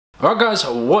Alright guys,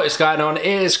 what is going on? It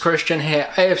is Kristian here,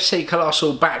 AFC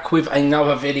Colossal, back with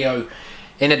another video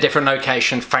in a different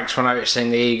location. Thanks for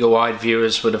noticing. The eagle-eyed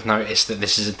viewers would have noticed that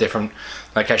this is a different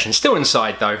location. Still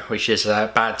inside though, which is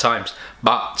bad times.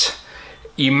 But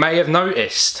you may have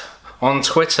noticed on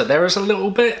Twitter there is a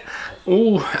little bit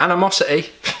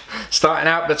animosity starting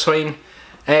out between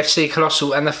AFC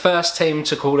Colossal and the first team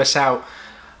to call us out.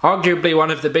 Arguably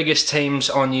one of the biggest teams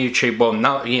on YouTube. Well,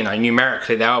 no, you know,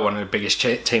 numerically they are one of the biggest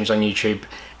teams on YouTube.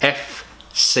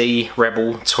 FC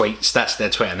Rebel Tweets, that's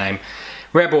their Twitter name.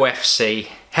 Rebel FC,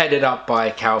 headed up by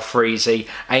Calfreezy.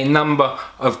 A number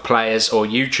of players or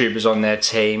YouTubers on their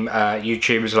team.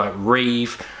 YouTubers like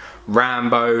Reeve,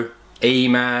 Rambo,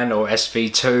 E-Man or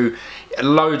SV2.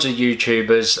 Loads of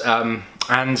YouTubers.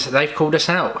 And they've called us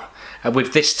out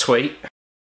with this tweet.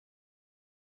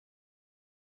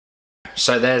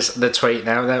 So there's the tweet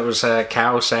now. That was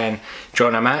Cal saying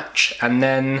join a match, and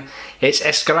then it's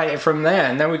escalated from there,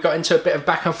 and then we got into a bit of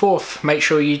back and forth. Make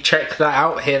sure you check that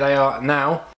out. Here they are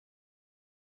now.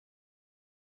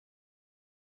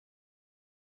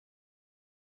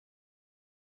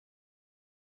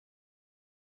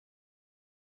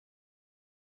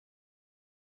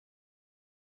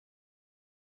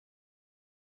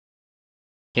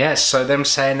 Yes, so them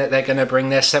saying that they're going to bring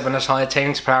their 7-a-side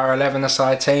team to our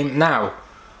 11-a-side team. Now,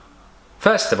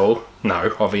 first of all,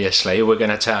 no, obviously, we're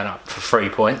going to turn up for 3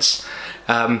 points.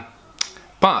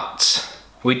 But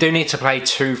we do need to play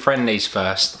 2 friendlies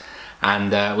first,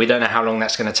 and we don't know how long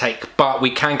that's going to take. But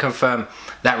we can confirm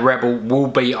that Rebel will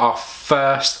be our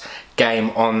first game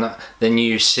on the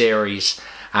new series.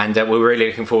 And we're really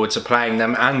looking forward to playing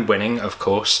them and winning, of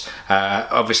course.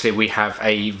 Obviously, we have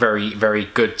a very, very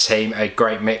good team, a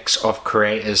great mix of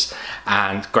creators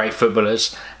and great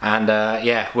footballers. And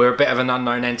yeah, we're a bit of an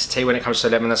unknown entity when it comes to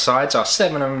 11-a-sides. Our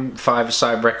 7 and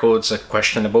 5-a-side records are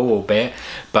questionable, albeit,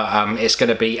 but it's going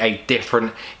to be a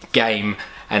different game.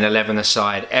 An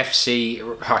 11-a-side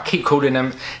FC, I keep calling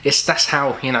them. That's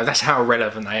how, you know, that's how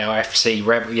relevant they are. FC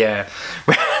Rebel, yeah,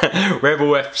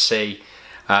 Rebel FC.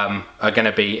 Are going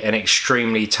to be an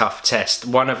extremely tough test.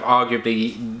 One of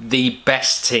arguably the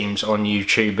best teams on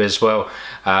YouTube as well.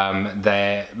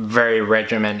 They're very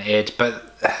regimented,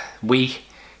 but we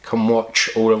can watch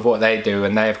all of what they do,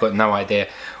 and they have got no idea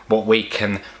what we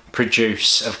can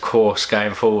produce, of course,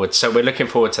 going forward. So we're looking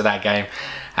forward to that game,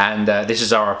 and this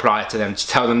is our reply to them to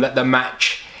tell them that the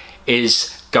match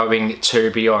is going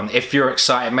to be on. If you're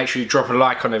excited, make sure you drop a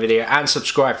like on the video and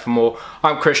subscribe for more.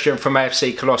 I'm Kristian from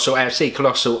AFC Colossal. AFC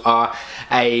Colossal are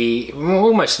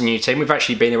almost a new team. We've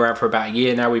actually been around for about a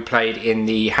year now. We played in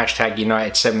the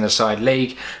 #United 7-a-side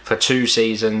league for 2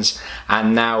 seasons,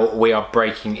 and now we are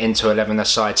breaking into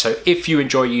 11-a-side. So if you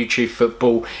enjoy YouTube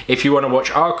football, if you want to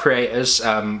watch our creators,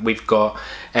 we've got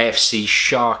AFC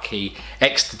Sharky,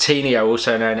 xDuttinho,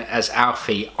 also known as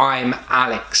Alfie,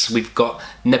 ImAllexx, we've got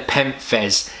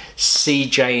Nepenthez,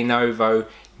 CJ Novo,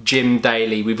 Jim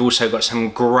Daly. We've also got some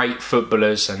great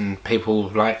footballers and people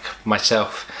like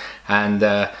myself, and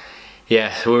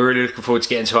yeah, we're really looking forward to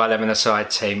getting to our 11-a-side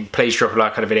team. Please drop a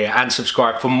like on the video and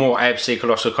subscribe for more AFC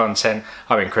Colossal content.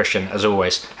 I've been Kristian, as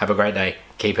always. Have a great day.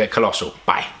 Keep it colossal.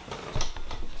 Bye.